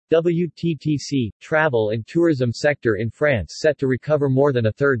WTTC, travel and tourism sector in France set to recover more than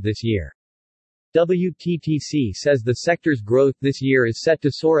a third this year. WTTC says the sector's growth this year is set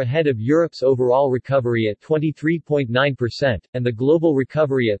to soar ahead of Europe's overall recovery at 23.9%, and the global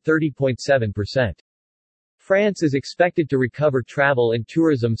recovery at 30.7%. France is expected to recover travel and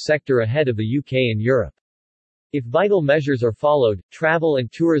tourism sector ahead of the UK and Europe. If vital measures are followed, travel and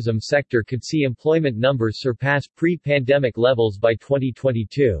tourism sector could see employment numbers surpass pre-pandemic levels by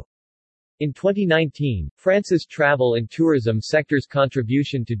 2022. In 2019, France's travel and tourism sector's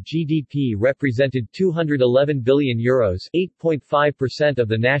contribution to GDP represented €211 billion, 8.5% of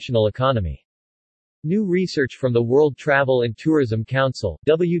the national economy. New research from the World Travel and Tourism Council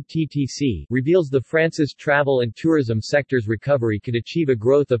 (WTTC) reveals the France's travel and tourism sector's recovery could achieve a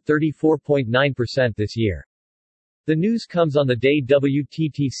growth of 34.9% this year. The news comes on the day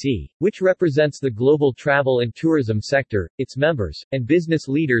WTTC, which represents the global travel and tourism sector, its members, and business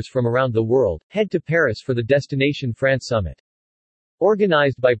leaders from around the world, head to Paris for the Destination France Summit.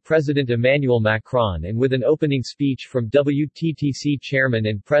 Organized by President Emmanuel Macron and with an opening speech from WTTC Chairman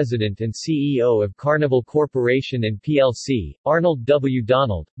and President and CEO of Carnival Corporation and plc, Arnold W.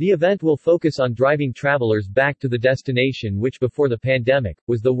 Donald, the event will focus on driving travelers back to the destination which before the pandemic,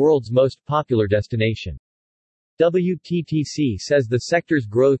 was the world's most popular destination. WTTC says the sector's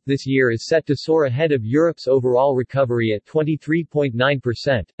growth this year is set to soar ahead of Europe's overall recovery at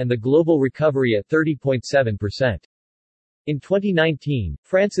 23.9%, and the global recovery at 30.7%. In 2019,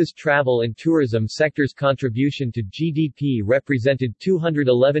 France's travel and tourism sector's contribution to GDP represented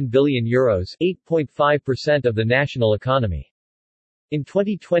 €211 billion, 8.5% of the national economy. In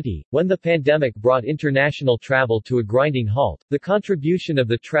 2020, when the pandemic brought international travel to a grinding halt, the contribution of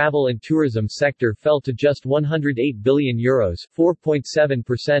the travel and tourism sector fell to just €108 billion,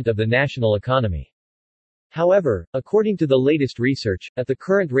 4.7% of the national economy. However, according to the latest research, at the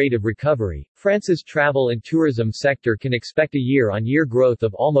current rate of recovery, France's travel and tourism sector can expect a year-on-year growth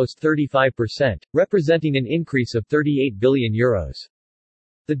of almost 35%, representing an increase of €38 billion.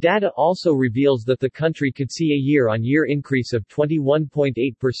 The data also reveals that the country could see a year-on-year increase of 21.8%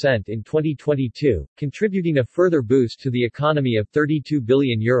 in 2022, contributing a further boost to the economy of €32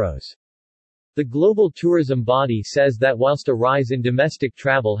 billion. The global tourism body says that whilst a rise in domestic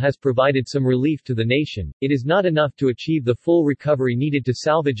travel has provided some relief to the nation, it is not enough to achieve the full recovery needed to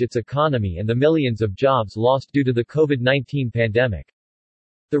salvage its economy and the millions of jobs lost due to the COVID-19 pandemic.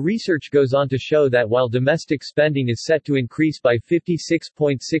 The research goes on to show that while domestic spending is set to increase by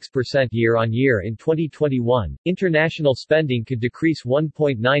 56.6% year-on-year in 2021, international spending could decrease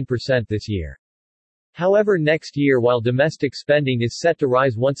 1.9% this year. However, next year while domestic spending is set to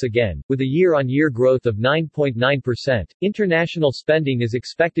rise once again, with a year-on-year growth of 9.9%, international spending is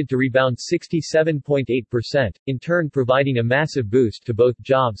expected to rebound 67.8%, in turn providing a massive boost to both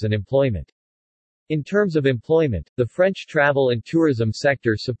jobs and employment. In terms of employment, the French travel and tourism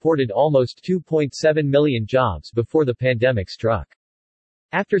sector supported almost 2.7 million jobs before the pandemic struck.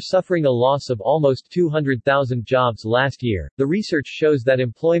 After suffering a loss of almost 200,000 jobs last year, the research shows that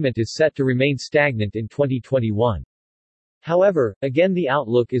employment is set to remain stagnant in 2021. However, again the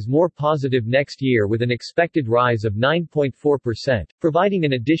outlook is more positive next year with an expected rise of 9.4%, providing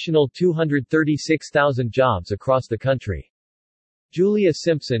an additional 236,000 jobs across the country. Julia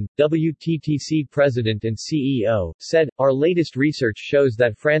Simpson, WTTC President and CEO, said, "Our latest research shows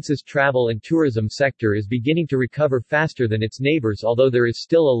that France's travel and tourism sector is beginning to recover faster than its neighbors, although there is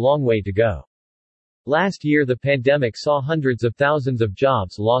still a long way to go." Last year the pandemic saw hundreds of thousands of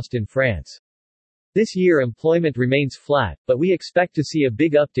jobs lost in France. This year employment remains flat, but we expect to see a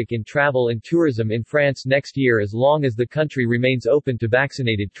big uptick in travel and tourism in France next year as long as the country remains open to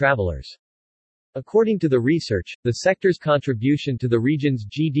vaccinated travelers. According to the research, the sector's contribution to the region's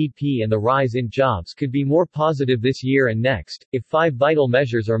GDP and the rise in jobs could be more positive this year and next, if 5 vital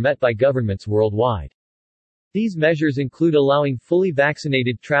measures are met by governments worldwide. These measures include allowing fully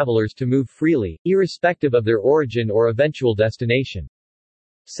vaccinated travelers to move freely, irrespective of their origin or eventual destination.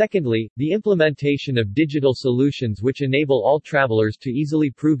 Secondly, the implementation of digital solutions which enable all travelers to easily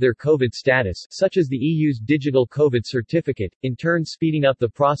prove their COVID status, such as the EU's digital COVID certificate, in turn speeding up the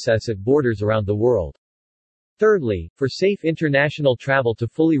process at borders around the world. Thirdly, for safe international travel to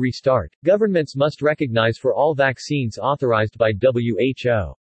fully restart, governments must recognize for all vaccines authorized by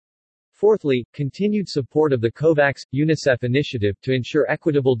WHO. Fourthly, continued support of the COVAX-UNICEF initiative to ensure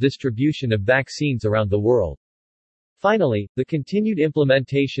equitable distribution of vaccines around the world. Finally, the continued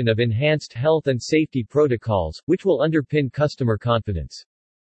implementation of enhanced health and safety protocols, which will underpin customer confidence.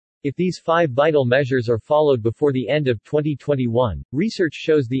 If these 5 vital measures are followed before the end of 2021, research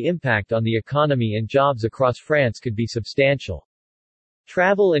shows the impact on the economy and jobs across France could be substantial.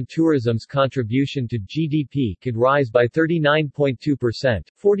 Travel and tourism's contribution to GDP could rise by 39.2%,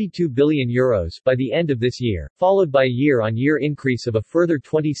 €42 billion by the end of this year, followed by a year-on-year increase of a further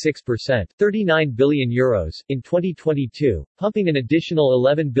 26%, €39 billion in 2022, pumping an additional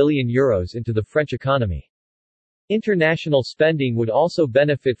 €11 billion into the French economy. International spending would also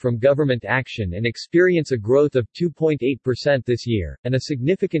benefit from government action and experience a growth of 2.8% this year, and a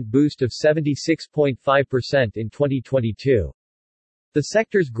significant boost of 76.5% in 2022. The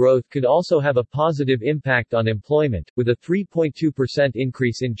sector's growth could also have a positive impact on employment, with a 3.2%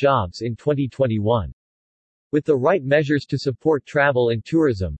 increase in jobs in 2021. With the right measures to support travel and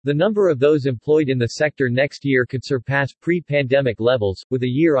tourism, the number of those employed in the sector next year could surpass pre-pandemic levels, with a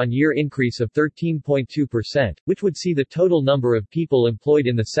year-on-year increase of 13.2%, which would see the total number of people employed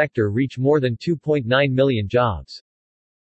in the sector reach more than 2.9 million jobs.